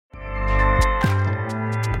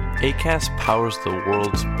Acast powers the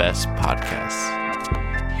world's best podcasts.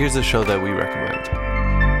 Here's a show that we recommend.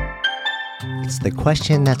 It's the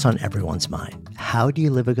question that's on everyone's mind. How do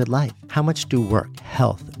you live a good life? How much do work,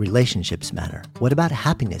 health, relationships matter? What about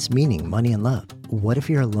happiness, meaning, money, and love? What if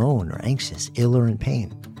you're alone or anxious, ill or in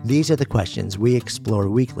pain? These are the questions we explore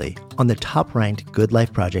weekly on the top-ranked Good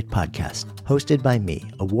Life Project podcast, hosted by me,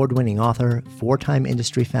 award-winning author, four-time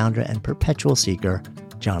industry founder, and perpetual seeker,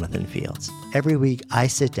 Jonathan Fields. Every week, I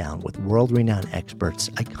sit down with world-renowned experts,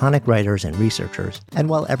 iconic writers, and researchers, and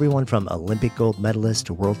while everyone from Olympic gold medalists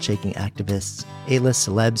to world-shaking activists, A-list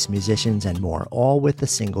celebs, musicians, and more, all with a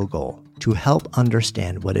single goal: to help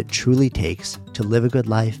understand what it truly takes to live a good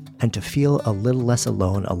life and to feel a little less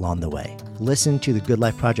alone along the way. Listen to the Good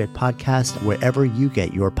Life Project podcast wherever you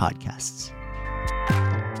get your podcasts.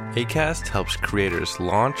 Acast helps creators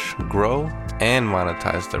launch, grow, and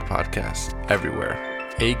monetize their podcasts everywhere.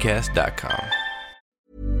 Acast.com.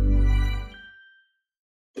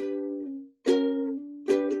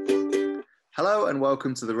 Hello and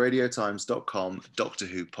welcome to the RadioTimes.com Doctor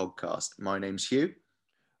Who podcast. My name's Hugh.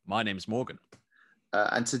 My name's Morgan.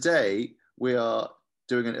 And today we are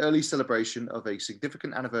doing an early celebration of a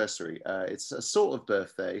significant anniversary. It's a sort of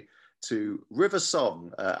birthday to River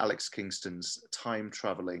Song, Alex Kingston's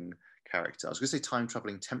time-traveling character. I was going to say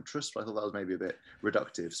time-traveling temptress, but I thought that was maybe a bit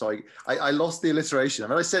reductive. So I lost the alliteration. I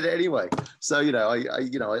mean, I said it anyway. So,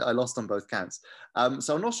 I lost on both counts.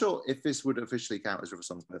 So I'm not sure if this would officially count as River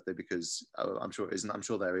Song's birthday because I'm sure it isn't. I'm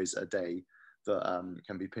sure there is a day that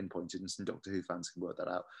can be pinpointed and some Doctor Who fans can work that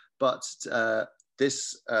out. But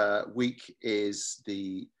this week is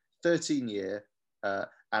the 13-year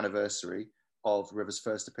anniversary of River's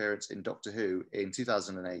first appearance in Doctor Who in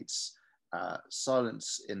 2008's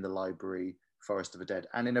Silence in the Library, Forest of the Dead.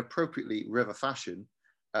 And in appropriately River fashion,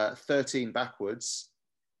 13 backwards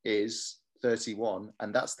is 31,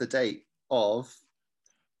 and that's the date of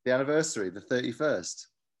the anniversary, the 31st.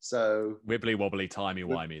 So wibbly wobbly, timey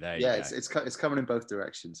wimey. There you go. Yeah, it's coming in both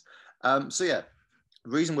directions. The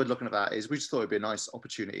reason we're looking at that is we just thought it'd be a nice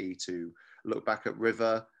opportunity to look back at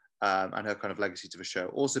River and her kind of legacy to the show.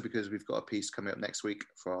 Also because we've got a piece coming up next week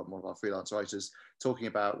from one of our freelance writers talking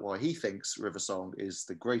about why he thinks River Song is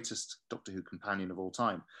the greatest Doctor Who companion of all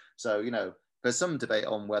time. So, there's some debate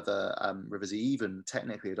on whether River's even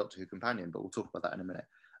technically a Doctor Who companion, but we'll talk about that in a minute.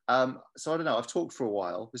 So I don't know, I've talked for a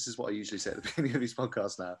while. This is what I usually say at the beginning of these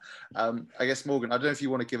podcasts now. I guess, Morgan, I don't know if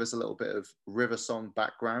you want to give us a little bit of River Song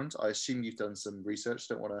background. I assume you've done some research.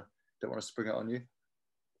 Don't want to spring it on you.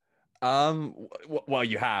 Well,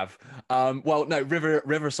 you have. No,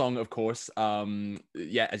 River Song, of course.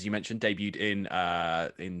 As you mentioned, debuted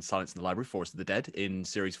in Silence in the Library, Forest of the Dead in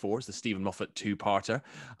Series 4. It's the Stephen Moffat two-parter.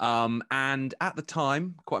 And at the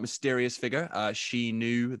time, quite a mysterious figure. She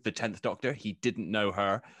knew the 10th Doctor. He didn't know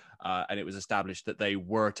her. And it was established that they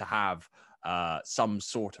were to have some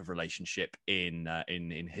sort of relationship in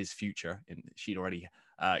his future. She'd already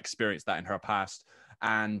experienced that in her past.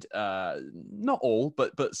 And not all,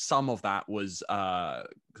 but some of that was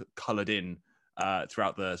coloured in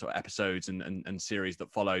throughout the sort of episodes and series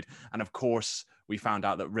that followed. And of course, we found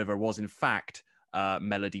out that River was in fact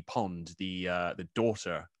Melody Pond, the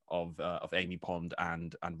daughter of Amy Pond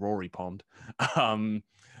and Rory Pond,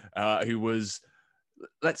 who was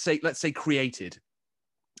let's say created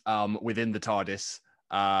within the TARDIS.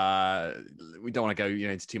 We don't want to go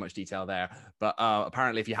into too much detail there, but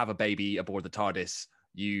apparently if you have a baby aboard the TARDIS,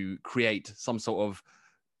 you create some sort of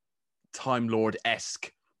Time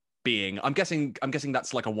Lord-esque being. I'm guessing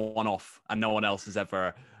that's like a one-off and no one else has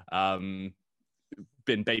ever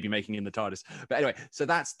been baby making in the TARDIS. But anyway, so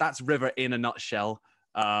that's River in a nutshell.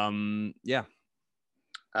 So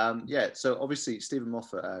obviously Stephen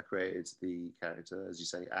Moffat created the character, as you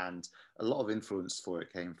say, and a lot of influence for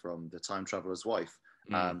it came from The Time Traveller's Wife.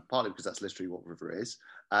 Partly because that's literally what River is,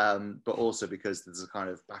 but also because there's a kind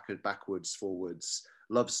of backwards, forwards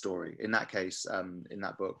love story. In that case, in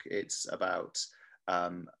that book, it's about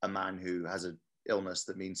a man who has an illness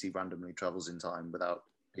that means he randomly travels in time without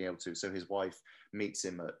being able to. So his wife meets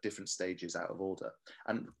him at different stages out of order.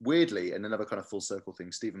 And weirdly, in another kind of full circle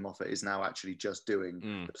thing, Stephen Moffat is now actually just doing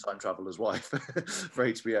The Time Traveller's Wife for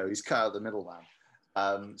HBO. He's cut out the middleman.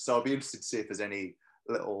 So I'll be interested to see if there's any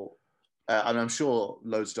little... and I'm sure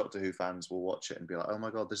loads of Doctor Who fans will watch it and be like, "Oh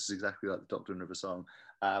my god, this is exactly like the Doctor and River Song."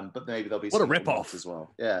 But maybe there'll be what a some rip-off as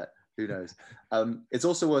well. Yeah, who knows? It's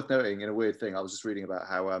also worth noting in a weird thing. I was just reading about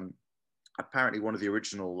how apparently one of the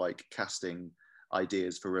original casting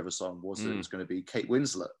ideas for River Song was that it was going to be Kate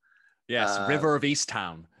Winslet. Yes, River of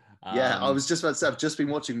Easttown. I was just about to say I've just been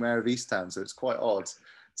watching Mayor of Easttown, so it's quite odd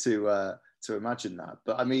to to imagine that.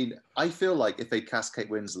 But I mean, I feel like if they cast Kate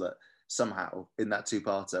Winslet somehow in that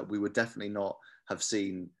two-parter, we would definitely not have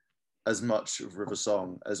seen as much of River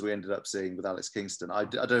Song as we ended up seeing with Alex Kingston. I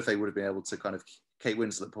don't know if they would have been able to kind of Kate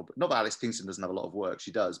Winslet, not that Alex Kingston doesn't have a lot of work,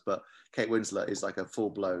 she does, but Kate Winslet is like a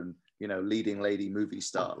full-blown, you know, leading lady movie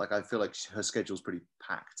star. Like I feel like her schedule's pretty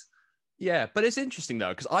packed. Yeah, but it's interesting though,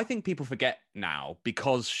 because I think people forget now,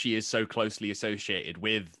 because she is so closely associated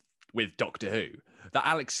with Doctor Who, that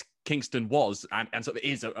Alex Kingston was and sort of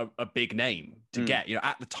is a big name to get. You know,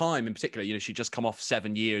 at the time in particular, you know, she'd just come off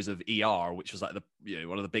 7 years of ER, which was like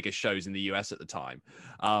one of the biggest shows in the US at the time.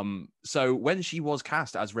 So when she was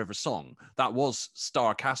cast as River Song, that was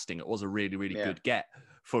star casting. It was a really, really good get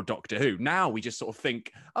for Doctor Who. Now we just sort of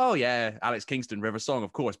think, oh yeah, Alex Kingston, River Song,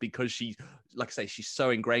 of course, because she, like I say, she's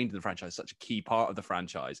so ingrained in the franchise, such a key part of the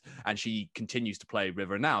franchise, and she continues to play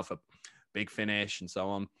River now for Big Finish and so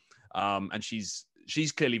on. And she's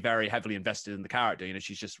clearly very heavily invested in the character. You know,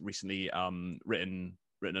 she's just recently written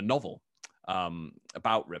a novel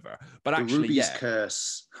about River. But actually, the Ruby's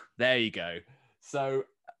Curse. There you go. So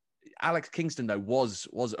Alex Kingston though was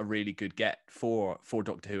a really good get for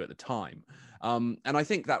Doctor Who at the time. And I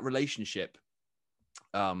think that relationship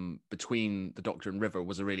between the Doctor and River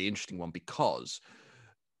was a really interesting one, because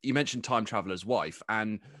you mentioned Time Traveler's Wife,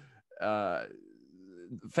 and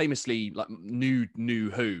famously, like New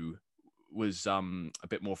Who was a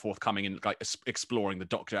bit more forthcoming in like exploring the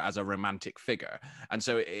Doctor as a romantic figure, and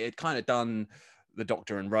so it kind of done the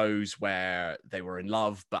Doctor and Rose where they were in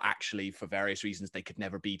love, but actually for various reasons they could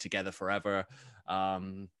never be together forever.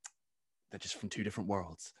 They're just from two different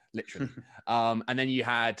worlds, literally. And then you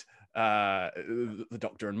had the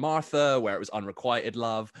Doctor and Martha, where it was unrequited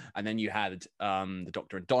love, and then you had the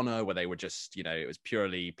Doctor and Donna, where they were just, you know, it was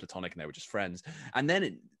purely platonic and they were just friends. And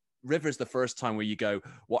then River's the first time where you go,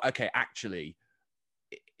 well, okay, actually,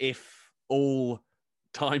 if all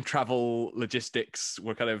time travel logistics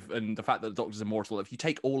were kind of, and the fact that the Doctor's immortal, if you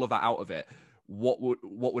take all of that out of it, what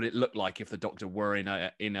would it look like if the Doctor were in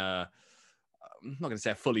a I'm not going to say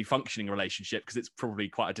a fully functioning relationship, because it's probably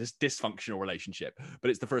quite a dysfunctional relationship, but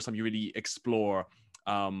it's the first time you really explore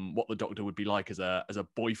what the Doctor would be like as a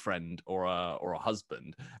boyfriend or a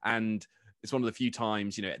husband. And it's one of the few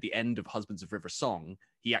times, you know, at the end of Husbands of River Song,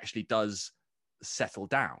 he actually does settle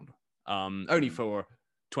down, only for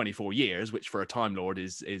 24 years, which for a Time Lord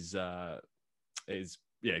is you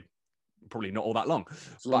know, probably not all that long.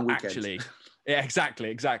 It's a long but weekend. Actually, yeah,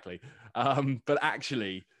 exactly. But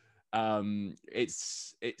actually,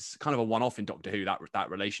 it's kind of a one-off in Doctor Who, that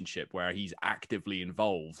relationship where he's actively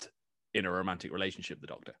involved in a romantic relationship with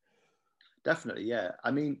the Doctor. Definitely, yeah.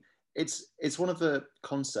 I mean, it's one of the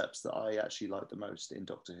concepts that I actually liked the most in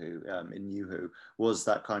Doctor Who, in New Who, was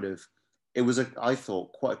that kind of, it was I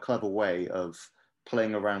thought quite a clever way of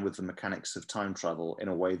playing around with the mechanics of time travel in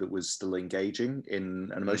a way that was still engaging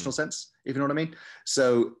in an emotional sense, if you know what I mean.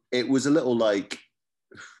 So it was a little like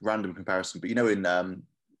random comparison, but you know, in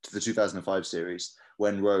to the 2005 series,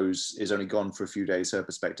 when Rose is only gone for a few days, her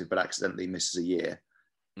perspective, but accidentally misses a year.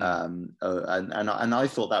 And I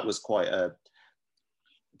thought that was quite a,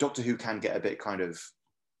 Doctor Who can get a bit kind of,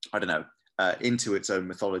 I don't know, into its own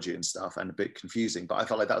mythology and stuff, and a bit confusing, but I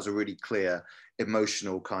felt like that was a really clear,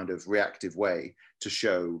 emotional kind of reactive way to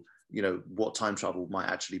show, you know, what time travel might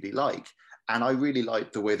actually be like. And I really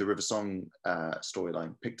liked the way the River Song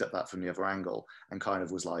storyline picked up that from the other angle, and kind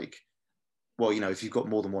of was like, well, you know, if you've got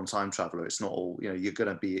more than one time traveler, it's not all, you know, you could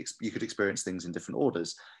experience things in different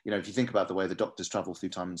orders. You know, if you think about the way the Doctors travel through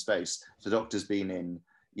time and space, the Doctor's been in,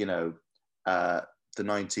 you know, the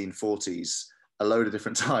 1940s a load of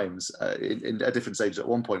different times in at different stages. At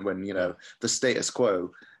one point when, you know, the status quo,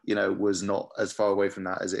 you know, was not as far away from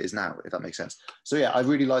that as it is now, if that makes sense. So yeah, I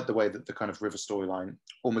really like the way that the kind of River storyline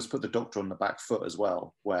almost put the Doctor on the back foot as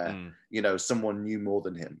well, where, you know, someone knew more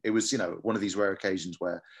than him. It was, you know, one of these rare occasions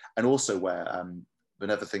where, and also where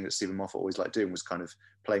another thing that Stephen Moffat always liked doing was kind of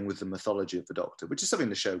playing with the mythology of the Doctor, which is something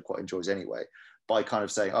the show quite enjoys anyway, by kind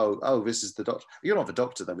of saying, oh, this is the Doctor. You're not the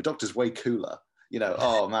Doctor though. The Doctor's way cooler. You know,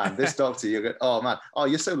 oh man, this Doctor, you're good. Oh man, oh,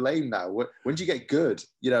 you're so lame now. When do you get good?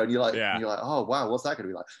 You know, and you're like, oh wow, what's that going to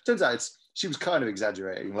be like? Turns out she was kind of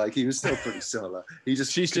exaggerating. Like, he was still pretty similar.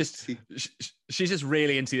 She's just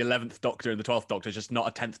really into the 11th Doctor and the 12th Doctor, just not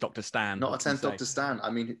a 10th Doctor stan. Not a 10th Doctor stan. I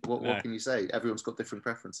mean, what can you say? Everyone's got different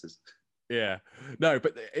preferences. Yeah, no,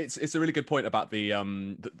 but it's a really good point about the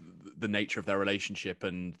the nature of their relationship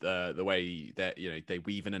and the way that they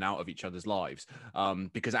weave in and out of each other's lives,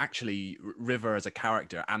 because actually River as a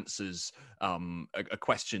character answers a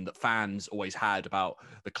question that fans always had about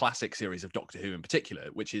the classic series of Doctor Who in particular,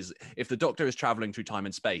 which is, if the Doctor is traveling through time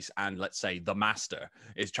and space, and let's say the Master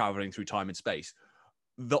is traveling through time and space,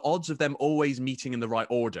 the odds of them always meeting in the right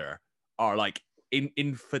order are like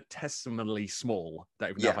infinitesimally small. I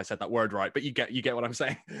don't even know if I said that word right, but you get what I'm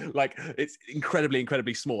saying. Like, it's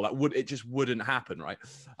incredibly small. It just wouldn't happen, right?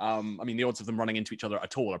 I mean, the odds of them running into each other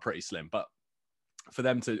at all are pretty slim, but for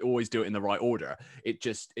them to always do it in the right order, it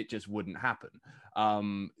just wouldn't happen.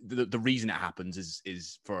 The reason it happens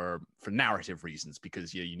is for narrative reasons,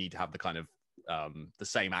 because you need to have the kind of the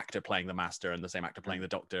same actor playing the Master and the same actor playing the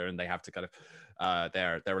Doctor, and they have to kind of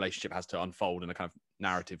their relationship has to unfold in a kind of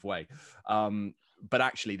narrative way. But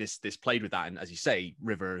actually this played with that, and as you say,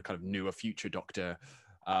 River kind of knew a future Doctor.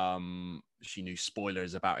 She knew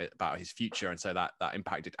spoilers about his future, and so that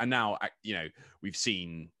impacted. And now we've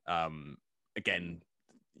seen again,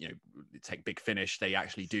 take Big Finish, they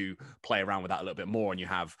actually do play around with that a little bit more, and you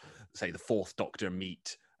have, say, the fourth Doctor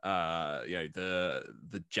meet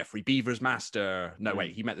the Geoffrey Beevers Master. No,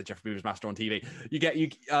 wait, he met the Geoffrey Beevers Master on TV. But you get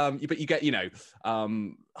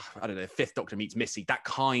I don't know, fifth Doctor meets Missy, that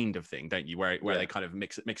kind of thing, don't you? Where they kind of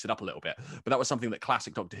mix it up a little bit. But that was something that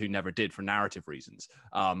classic Doctor Who never did for narrative reasons.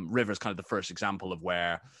 River's kind of the first example of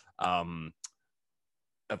where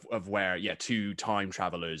two time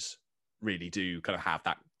travelers really do kind of have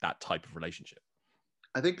that type of relationship.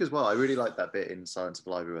 I think as well, I really like that bit in Silence of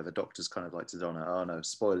the Library where the Doctor's kind of like to Donna, oh no,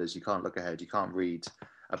 spoilers, you can't look ahead, you can't read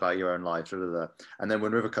about your own life, blah, blah, blah. And then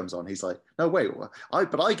when River comes on, he's like, no, wait,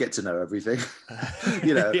 I get to know everything.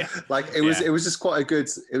 Like it was just quite a good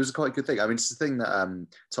thing. I mean, it's the thing that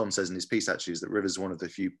Tom says in his piece actually, is that River's one of the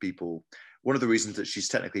few people, one of the reasons that she's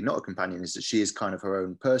technically not a companion is that she is kind of her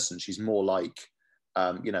own person. She's more like,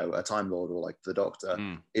 a Time Lord or like the Doctor,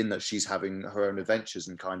 in that she's having her own adventures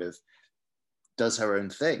and kind of does her own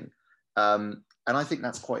thing. And I think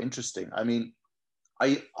that's quite interesting. I mean,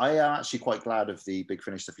 I am actually quite glad of the Big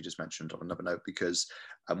Finish stuff you just mentioned on another note, because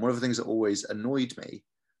one of the things that always annoyed me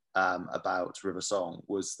about River Song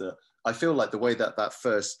was that I feel like the way that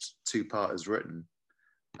first two-part is written,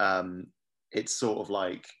 it's sort of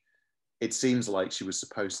like, it seems like she was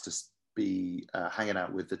supposed to be hanging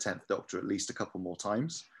out with the 10th Doctor at least a couple more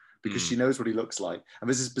times, because she knows what he looks like. And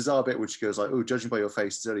there's this bizarre bit which goes like, oh, judging by your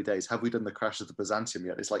face, it's early days. Have we done the crash of the Byzantium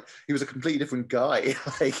yet? It's like, he was a completely different guy.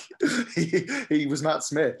 Like, he was Matt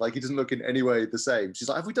Smith. Like, he doesn't look in any way the same. She's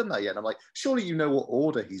like, have we done that yet? And I'm like, surely you know what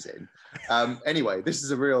order he's in. Anyway, this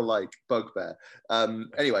is a real, like, bugbear.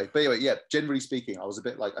 Anyway, yeah, generally speaking, I was a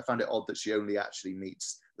bit like, I found it odd that she only actually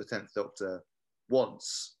meets the 10th Doctor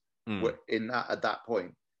once at that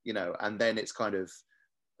point, and then it's kind of,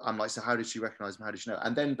 I'm like, so how did she recognize him? How did she know?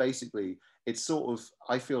 And then basically it's sort of,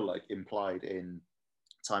 I feel like implied in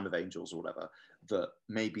Time of Angels or whatever, that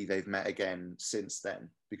maybe they've met again since then,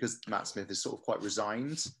 because Matt Smith is sort of quite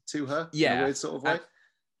resigned to her in a weird sort of way.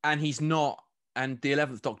 And he's not, and the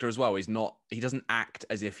 11th Doctor as well, he doesn't act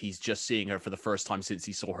as if he's just seeing her for the first time since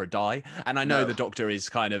he saw her die. And I know the Doctor is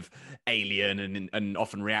kind of alien and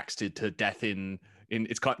often reacts to death in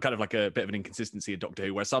it's kind of like a bit of an inconsistency in Doctor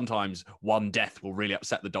Who, where sometimes one death will really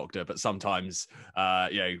upset the Doctor, but sometimes,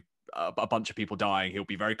 a bunch of people dying, he'll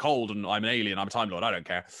be very cold and I'm an alien, I'm a Time Lord, I don't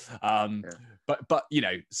care. But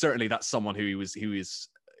certainly that's someone who he was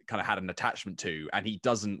kind of had an attachment to, and he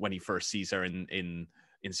doesn't, when he first sees her in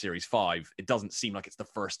series 5, it doesn't seem like it's the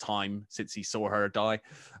first time since he saw her die.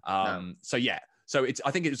 So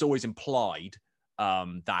I think it's always implied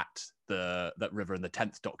that River and the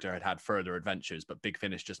 10th Doctor had further adventures, but Big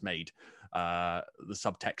Finish just made the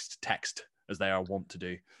subtext text, as they are wont to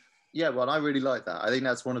do. Yeah, well, I really like that. I think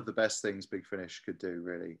that's one of the best things Big Finish could do,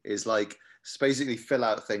 really, is like basically fill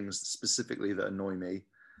out things specifically that annoy me,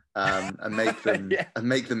 and make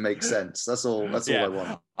them make sense. That's all I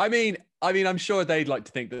want. I mean, I'm sure they'd like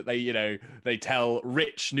to think that they tell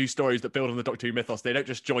rich new stories that build on the Doctor Who mythos. They don't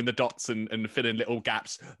just join the dots and fill in little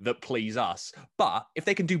gaps that please us. But if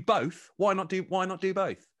they can do both, why not do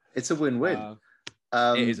both? It's a win-win.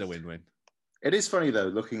 It is a win-win. It is funny though,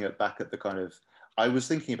 looking back at the kind of, I was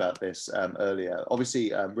thinking about this earlier.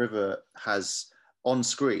 Obviously, River has on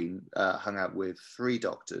screen hung out with 3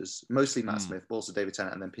 Doctors, mostly Matt Smith, but also David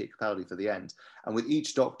Tennant, and then Peter Capaldi for the end. And with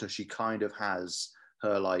each Doctor, she kind of has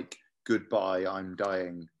her like goodbye, I'm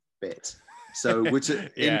dying bit. So which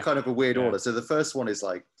in kind of a weird order. So the first one is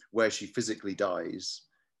like where she physically dies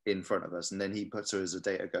in front of us, and then he puts her as a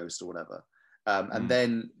data ghost or whatever. And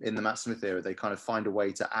then in the Matt Smith era, they kind of find a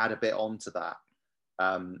way to add a bit onto that.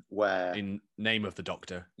 where in Name of the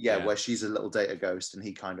Doctor. where she's a little data ghost and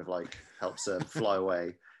he kind of like helps her fly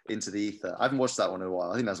away into the ether. I haven't watched that one in a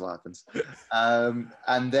while. I think that's what happens.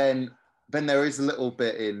 And then there is a little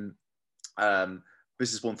bit in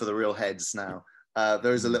this is one for the real heads now.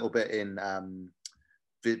 There is a little bit in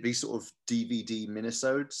these sort of DVD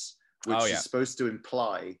minisodes, which is supposed to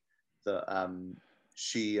imply that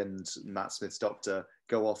she and Matt Smith's Doctor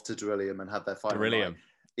go off to Darillium and have their final night.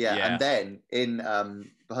 Yeah, and then in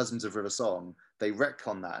The Husbands of River Song, they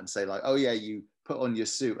retcon that and say like, oh yeah, you put on your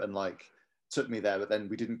suit and like took me there, but then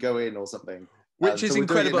we didn't go in or something. Which is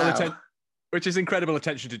incredible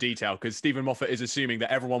attention to detail, because Stephen Moffat is assuming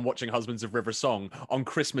that everyone watching Husbands of River Song on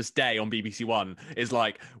Christmas Day on BBC One is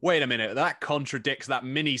like, wait a minute, that contradicts that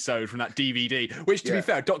mini-sode from that DVD, which to be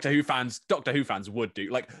fair, Doctor Who fans would do.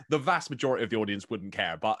 Like the vast majority of the audience wouldn't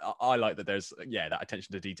care, but I like that there's that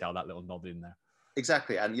attention to detail, that little nod in there.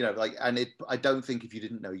 Exactly, and I don't think if you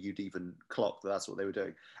didn't know, you'd even clock that that's what they were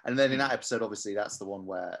doing. And then in that episode, obviously, that's the one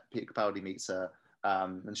where Peter Capaldi meets her,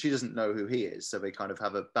 and she doesn't know who he is. So they kind of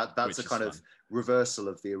have that's a kind of reversal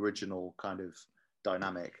of the original kind of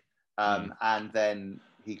dynamic. And then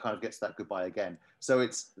he kind of gets that goodbye again. So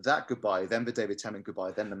it's that goodbye, then the David Tennant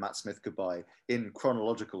goodbye, then the Matt Smith goodbye in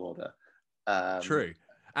chronological order. True.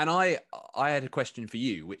 And I had a question for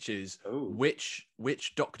you, which is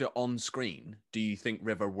which Doctor on screen do you think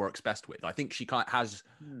River works best with? I think she kind of has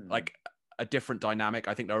like a different dynamic.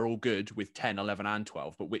 I think they're all good with 10, 11, and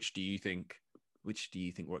 12, but which do you think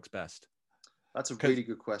works best? That's a really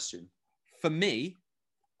good question. For me,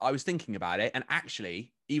 I was thinking about it, and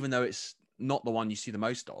actually, even though it's not the one you see the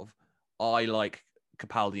most of, I like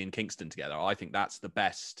Capaldi and Kingston together. I think that's the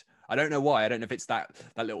best. I don't know why. I don't know if it's that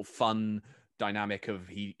little fun dynamic of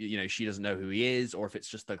she doesn't know who he is, or if it's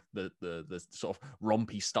just the sort of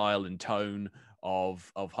rompy style and tone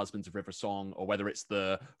of Husbands of River Song, or whether it's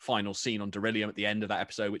the final scene on Darillium at the end of that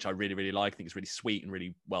episode, which I really, really like. I think it's really sweet and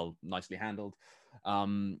really well, nicely handled.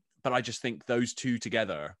 But I just think those two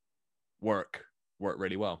together work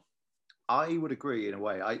really well. I would agree in a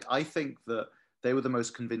way. I think that they were the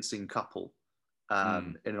most convincing couple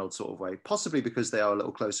in an odd sort of way, possibly because they are a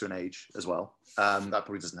little closer in age as well. That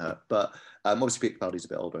probably doesn't hurt, but obviously Peter Capaldi's a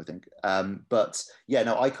bit older, I think. But yeah,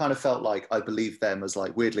 no, I kind of felt like I believed them as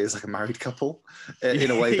like weirdly as like a married couple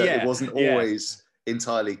in a way that it wasn't always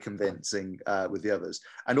entirely convincing with the others.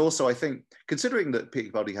 And also I think, considering that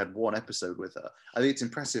Peter Capaldi had one episode with her, I think it's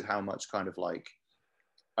impressive how much kind of like,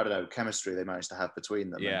 I don't know, chemistry they managed to have between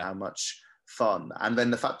them and how much fun. And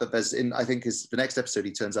then the fact that I think is the next episode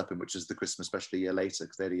he turns up in, which is the Christmas special a year later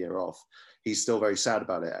because they had a year off, he's still very sad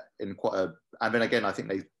about it and then again I think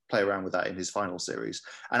they play around with that in his final series,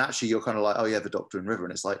 and actually you're kind of like, oh yeah, the Doctor and River,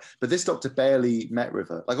 and it's like, but this Doctor barely met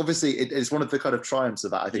River. Like obviously it's one of the kind of triumphs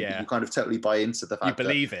of that, I think, that you kind of totally buy into the fact you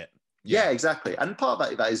believe it. Yeah, exactly. And part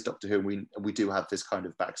of that is Doctor Who, and we do have this kind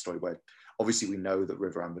of backstory where obviously we know that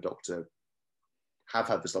River and the Doctor have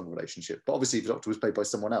had this long relationship, but obviously the Doctor was played by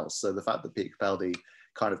someone else, so the fact that Peter Capaldi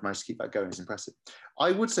kind of managed to keep that going is impressive.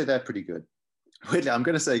 I would say they're pretty good. Weirdly, I'm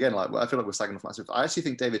going to say again, like I feel like we're slagging off Matt Smith. I actually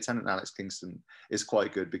think David Tennant and Alex Kingston is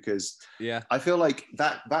quite good, because I feel like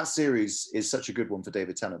that series is such a good one for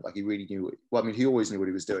David Tennant. Like he really knew. Well, I mean, he always knew what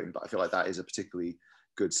he was doing, but I feel like that is a particularly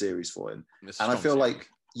good series for him. And I feel like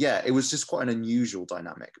it was just quite an unusual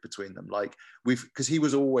dynamic between them. Like because he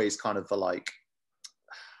was always kind of the like.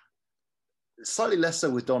 Slightly less so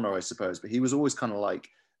with Donna, I suppose, but he was always kind of like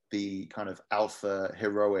the kind of alpha,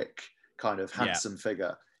 heroic, kind of handsome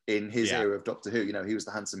figure in his era of Doctor Who. You know, he was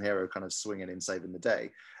the handsome hero kind of swinging in, saving the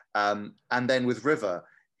day. And then with River,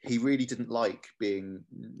 he really didn't like being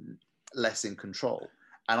less in control.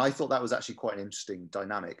 And I thought that was actually quite an interesting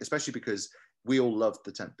dynamic, especially because we all loved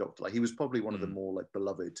the 10th Doctor. Like he was probably one of the more like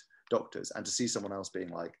beloved Doctors. And to see someone else being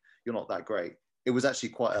like, you're not that great, it was actually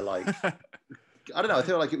quite a like... I don't know. I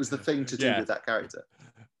feel like it was the thing to do with that character.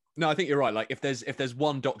 No, I think you're right. Like if there's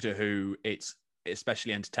one Doctor who it's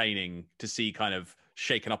especially entertaining to see kind of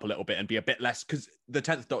shaken up a little bit and be a bit less, because the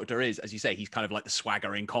 10th Doctor is, as you say, he's kind of like the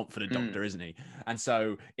swaggering, confident Doctor, isn't he? And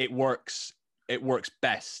so it works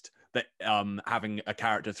best that having a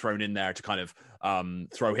character thrown in there to kind of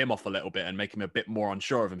throw him off a little bit and make him a bit more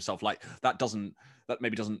unsure of himself. Like that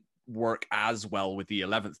maybe doesn't work as well with the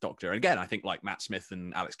 11th Doctor. And again, I think like Matt Smith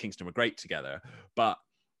and Alex Kingston were great together, but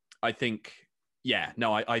I think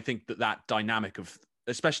I think that dynamic of,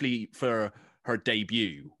 especially for her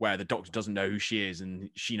debut, where the Doctor doesn't know who she is and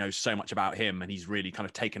she knows so much about him and he's really kind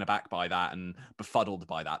of taken aback by that and befuddled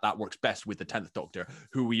by that works best with the 10th Doctor,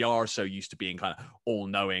 who we are so used to being kind of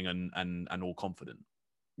all-knowing and all confident.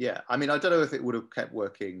 Yeah, I mean, I don't know if it would have kept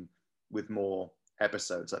working with more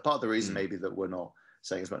episodes. Like part of the reason maybe that we're not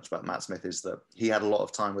saying as much about Matt Smith is that he had a lot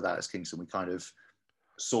of time with Alex Kingston. We kind of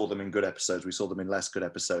saw them in good episodes. We saw them in less good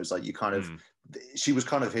episodes. Like you kind of, she was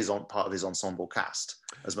kind of part of his ensemble cast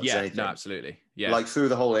as much as anything. No, absolutely. Yeah. Like through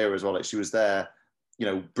the whole era as well. Like she was there, you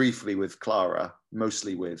know, briefly with Clara,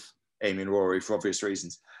 mostly with Amy and Rory for obvious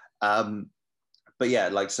reasons. But yeah,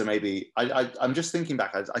 like, so maybe I'm just thinking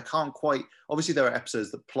back. I can't quite, obviously there are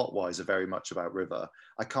episodes that plot wise are very much about River.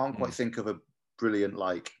 I can't quite think of a brilliant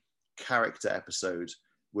like character episode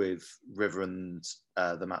with River and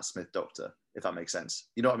the Matt Smith Doctor, if that makes sense.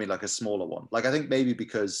 You know what I mean? Like a smaller one. Like I think maybe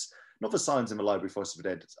because, not for Silence in the Library, Forest of the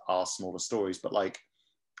Dead are smaller stories, but like,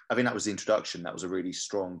 I think that was the introduction. That was a really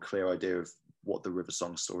strong, clear idea of what the River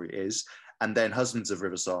Song story is. And then Husbands of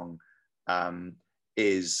River Song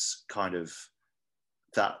is kind of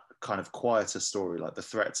that kind of quieter story. Like the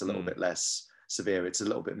threat's a little bit less severe. It's a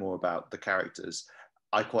little bit more about the characters.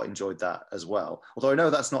 I quite enjoyed that as well. Although I know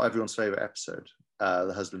that's not everyone's favorite episode.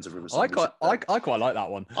 The Husbands of River Song. I quite like that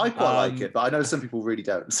one. I quite like it, but I know some people really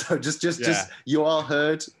don't. So just you are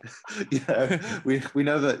heard. You know, we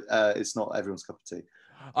know that it's not everyone's cup of tea.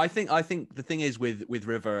 I think the thing is with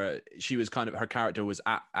River, she was kind of, her character was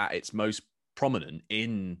at its most prominent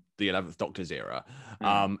in the 11th Doctor's era,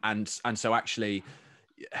 and so actually,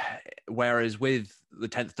 whereas with the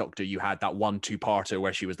 10th Doctor you had that 1-2-parter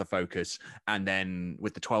where she was the focus, and then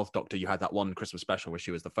with the 12th Doctor you had that one Christmas special where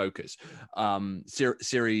she was the focus.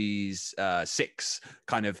 Series 6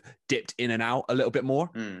 kind of dipped in and out a little bit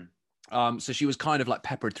more. So she was kind of like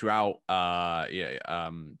peppered throughout the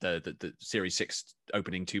Series 6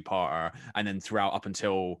 opening 2-parter, and then throughout up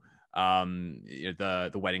until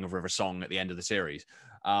the Wedding of River Song at the end of the series.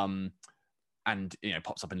 And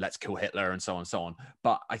pops up in Let's Kill Hitler and so on.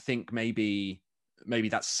 But I think maybe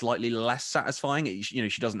that's slightly less satisfying.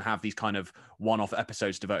 She doesn't have these kind of one-off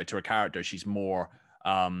episodes devoted to a character. She's more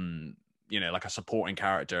like a supporting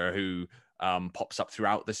character who pops up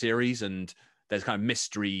throughout the series, and there's kind of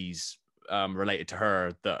mysteries related to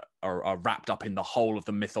her that are wrapped up in the whole of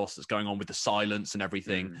the mythos that's going on with the silence and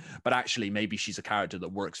everything. But actually maybe she's a character that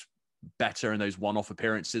works better in those one-off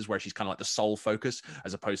appearances where she's kind of like the sole focus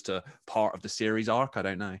as opposed to part of the series arc. I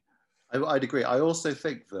don't know. I'd agree. I also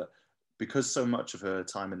think that because so much of her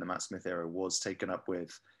time in the Matt Smith era was taken up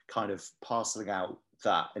with kind of parceling out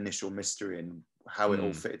that initial mystery and how it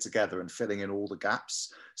all fitted together and filling in all the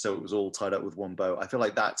gaps, so it was all tied up with one bow. I feel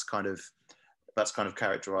like that's kind of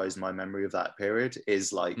characterized my memory of that period,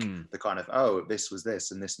 is like the kind of, oh, this was this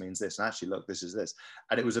and this means this, and actually look, this is this.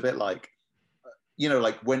 And it was a bit like,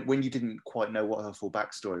 like when you didn't quite know what her full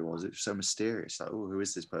backstory was, it was so mysterious. Like, oh, who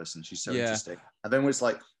is this person? She's so interesting. And then it's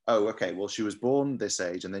like, oh, okay, well, she was born this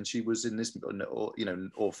age, and then she was in this,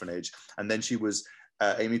 orphanage, and then she was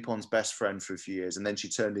Amy Pond's best friend for a few years, and then she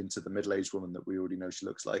turned into the middle-aged woman that we already know she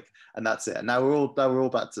looks like, and that's it. And now we're all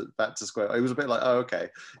back to square. It was a bit like, oh, okay,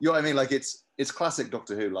 you know what I mean? Like it's classic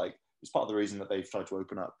Doctor Who. Like it's part of the reason that they've tried to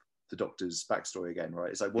open up the Doctor's backstory again,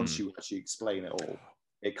 right? It's like once you actually explain it all,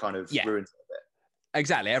 it kind of ruins it a bit.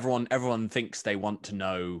 Exactly. Everyone thinks they want to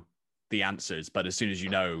know the answers, but as soon as you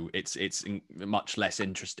know, it's much less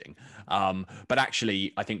interesting. But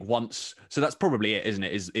actually, I think so that's probably it, isn't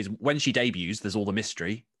it? Is when she debuts, there's all the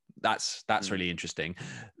mystery. That's really interesting.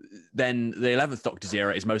 Then the 11th Doctor's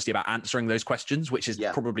era is mostly about answering those questions, which is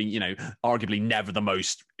probably, arguably never the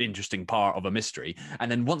most interesting part of a mystery. And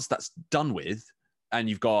then once that's done with, and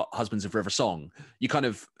you've got Husbands of River Song, you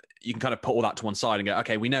can kind of put all that to one side and go,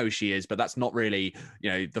 okay, we know who she is, but that's not really,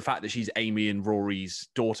 the fact that she's Amy and Rory's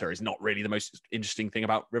daughter is not really the most interesting thing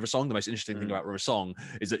about River Song. The most interesting thing about River Song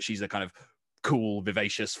is that she's a kind of cool,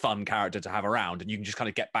 vivacious, fun character to have around, and you can just kind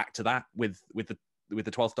of get back to that with the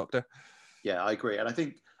 12th Doctor. Yeah, I agree. And I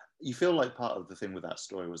think you feel like part of the thing with that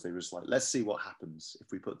story was they were just like, let's see what happens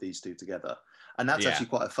if we put these two together. And that's actually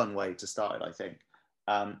quite a fun way to start it, I think.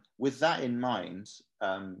 With that in mind,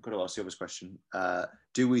 got to ask you this question.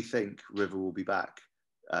 Do we think River will be back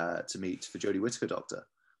to meet the Jodie Whittaker Doctor?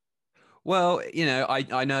 Well,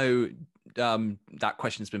 I know that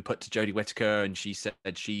question's been put to Jodie Whittaker, and she said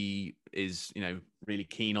she is, really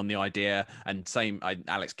keen on the idea. And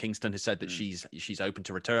Alex Kingston has said that she's open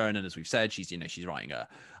to return. And as we've said, she's writing a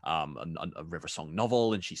River Song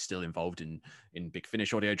novel, and she's still involved in Big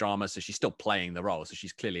Finish audio drama. So she's still playing the role. So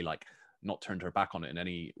she's clearly not turned her back on it in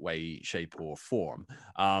any way, shape, or form.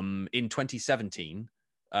 In 2017,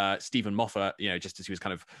 Stephen Moffat, just as he was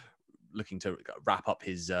kind of looking to wrap up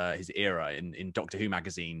his era in Doctor Who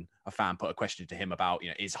magazine, a fan put a question to him about,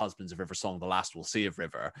 is Husbands of River Song the last we'll see of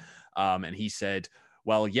River? And he said,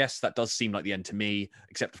 well, yes, that does seem like the end to me,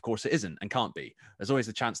 except of course it isn't and can't be. There's always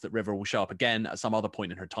the chance that River will show up again at some other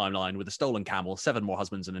point in her timeline with a stolen camel, 7 more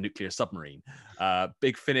husbands, and a nuclear submarine.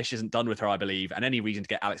 Big Finish isn't done with her, I believe, and any reason to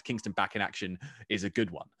get Alex Kingston back in action is a good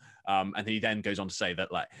one. And he then goes on to say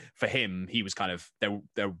that, like, for him, he was kind of,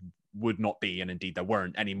 there would not be, and indeed there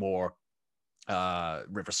weren't any more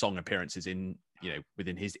River Song appearances in,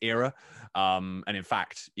 within his era. And in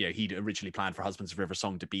fact, he'd originally planned for Husbands of River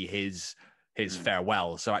Song to be his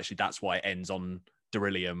farewell. So actually that's why it ends on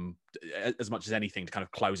Darillium as much as anything, to kind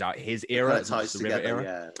of close out his era, as much as the River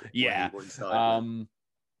era. Yeah.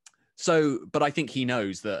 So, but I think he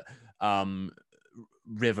knows that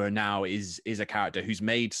River now is a character who's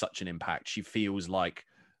made such an impact. She feels like,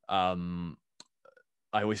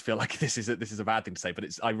 I always feel like this is a bad thing to say, but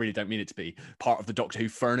I really don't mean it to be, part of the Doctor Who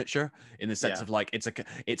furniture, in the sense of, like,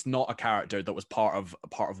 it's not a character that was part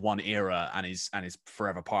of one era and is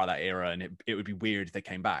forever part of that era, and it would be weird if they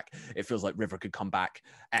came back. It feels like River could come back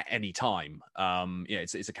at any time.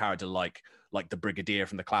 It's a character like the Brigadier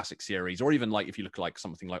from the classic series, or even like if you look like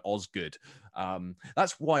something like Osgood.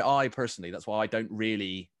 That's why I don't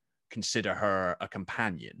really consider her a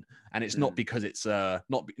companion, and it's not because it's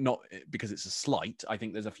not because it's a slight. I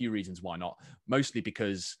think there's a few reasons why not. Mostly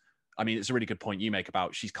because, I mean, it's a really good point you make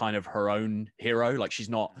about she's kind of her own hero. Like, she's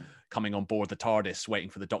not coming on board the TARDIS waiting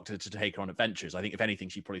for the Doctor to take her on adventures. I think if anything,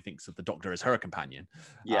 she probably thinks of the Doctor as her companion.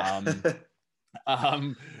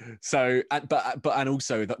 So, and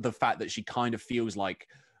also the fact that she kind of feels like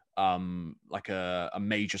a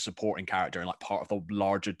major supporting character and like part of the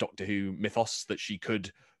larger Doctor Who mythos, that she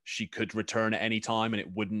could return at any time,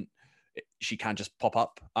 and she can just pop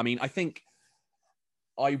up. I mean, I think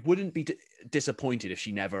I wouldn't be disappointed if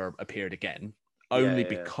she never appeared again, only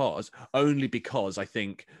because I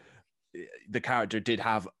think the character did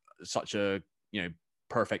have such a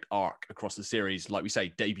perfect arc across the series. Like we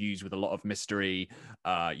say, debuts with a lot of mystery.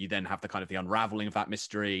 You then have the kind of the unraveling of that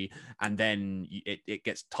mystery, and then it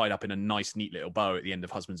gets tied up in a nice, neat little bow at the end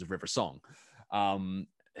of Husbands of River Song.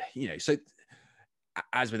 So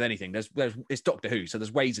as with anything, it's Doctor Who, so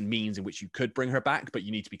there's ways and means in which you could bring her back, but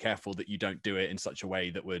you need to be careful that you don't do it in such a way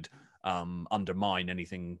that would undermine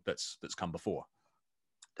anything that's come before.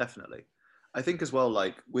 Definitely. I think as well,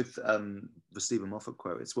 like with the Stephen Moffat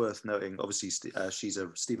quote, it's worth noting, obviously she's a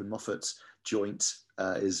Stephen Moffat joint,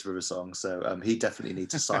 is River Song, so he definitely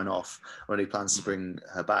needs to sign off on any plans to bring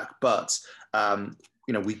her back. But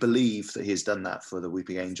we believe that he has done that for the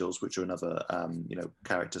Weeping Angels, which are another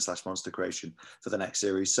character / monster creation for the next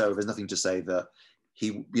series. So there's nothing to say that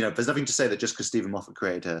there's nothing to say that just because Stephen Moffat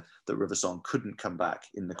created her, that River Song couldn't come back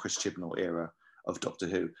in the Chris Chibnall era of Doctor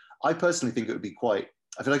Who. I personally think it would be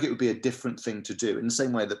I feel like it would be a different thing to do, in the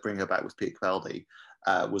same way that bringing her back with Peter Capaldi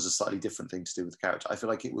was a slightly different thing to do with the character. I feel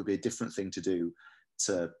like it would be a different thing to do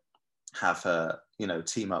to have her,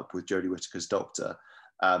 team up with Jodie Whittaker's Doctor,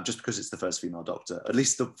 just because it's the first female Doctor, at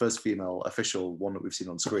least the first female official one that we've seen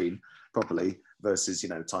on screen properly, versus,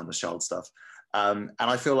 Timeless Child stuff. And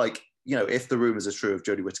I feel like, if the rumours are true of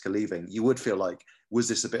Jodie Whittaker leaving, you would feel like, was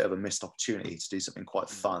this a bit of a missed opportunity to do something quite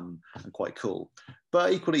fun and quite cool?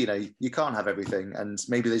 But equally, you can't have everything, and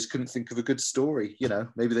maybe they just couldn't think of a good story.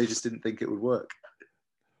 Maybe they just didn't think it would work.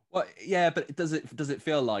 Well, yeah, but does it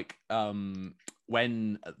feel like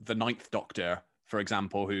when the Ninth Doctor, for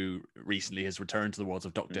example, who recently has returned to the worlds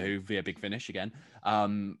of Doctor Who via Big Finish again,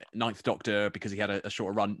 Ninth Doctor, because he had a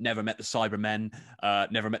shorter run, never met the Cybermen,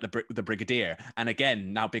 never met the Brigadier. And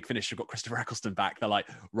again, now Big Finish have got Christopher Eccleston back. They're like,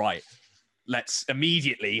 right, let's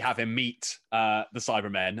immediately have him meet the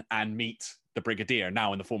Cybermen and meet the Brigadier,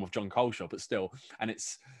 now in the form of John Coleshaw, but still. And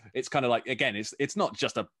it's kind of like, again, it's not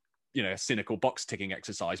just a cynical box ticking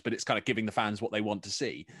exercise, but it's kind of giving the fans what they want to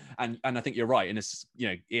see. And I think you're right. And it's,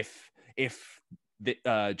 if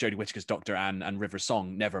Jodie Whittaker's Doctor and River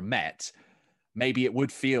Song never met, maybe it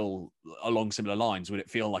would feel along similar lines. Would it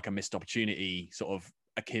feel like a missed opportunity, sort of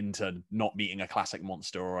akin to not meeting a classic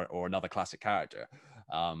monster or another classic character?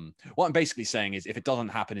 What I'm basically saying is, if it doesn't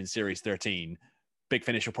happen in Series 13, Big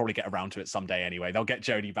Finish will probably get around to it someday anyway. They'll get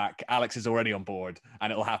Jodie back. Alex is already on board, and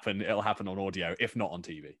it'll happen on audio, if not on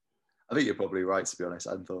TV. I think you're probably right, to be honest.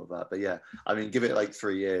 I hadn't thought of that. But yeah, I mean, give it like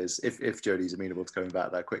 3 years if Jodie's amenable to coming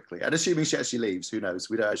back that quickly. And assuming she actually leaves, who knows?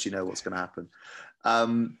 We don't actually know what's going to happen.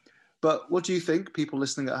 But what do you think, people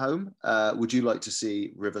listening at home? Would you like to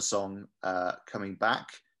see River Song coming back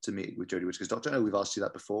to meet with Jodie Whittaker's Doctor? I know we've asked you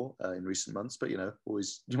that before in recent months, but,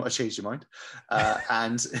 always you might change your mind.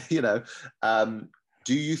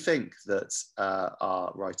 Do you think that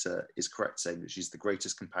our writer is correct saying that she's the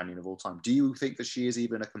greatest companion of all time? Do you think that she is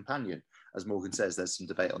even a companion? As Morgan says, there's some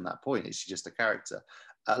debate on that point. Is she just a character?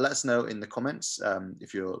 let us know in the comments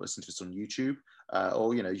if you're listening to us on YouTube,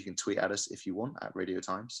 or you can tweet at us if you want at Radio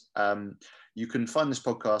Times. You can find this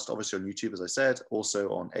podcast obviously on YouTube, as I said, also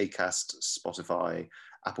on Acast, Spotify,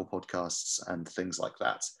 Apple Podcasts, and things like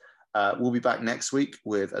that. We'll be back next week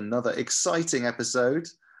with another exciting episode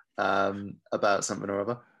about something or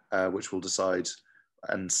other, which we'll decide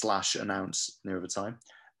and / announce nearer the time.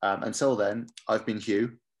 Until then, I've been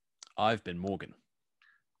Hugh. I've been Morgan.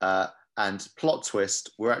 And plot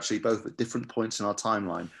twist, we're actually both at different points in our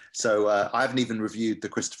timeline. So I haven't even reviewed the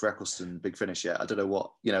Christopher Eccleston Big Finish yet. I don't know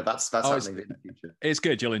what, that's happening in the future. It's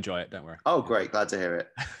good. You'll enjoy it. Don't worry. Oh, great. Glad to hear it.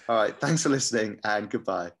 All right. Thanks for listening and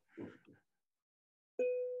goodbye.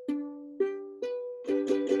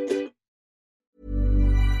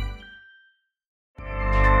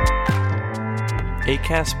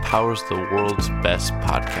 Acast powers the world's best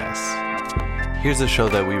podcasts. Here's a show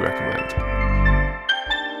that we recommend.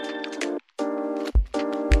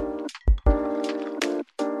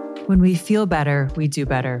 When we feel better, we do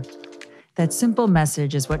better. That simple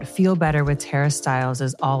message is what Feel Better with Tara Stiles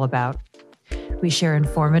is all about. We share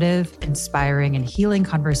informative, inspiring, and healing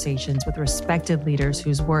conversations with respected leaders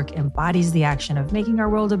whose work embodies the action of making our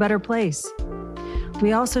world a better place.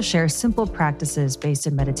 We also share simple practices based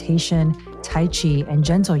in meditation, Tai Chi, and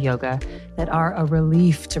gentle yoga that are a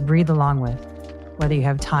relief to breathe along with, whether you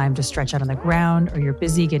have time to stretch out on the ground or you're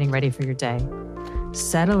busy getting ready for your day.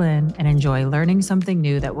 Settle in and enjoy learning something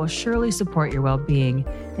new that will surely support your well-being,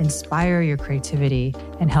 inspire your creativity,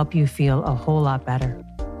 and help you feel a whole lot better.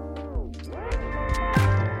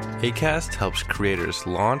 Acast helps creators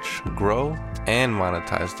launch, grow, and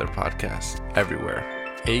monetize their podcasts everywhere.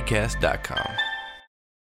 Acast.com.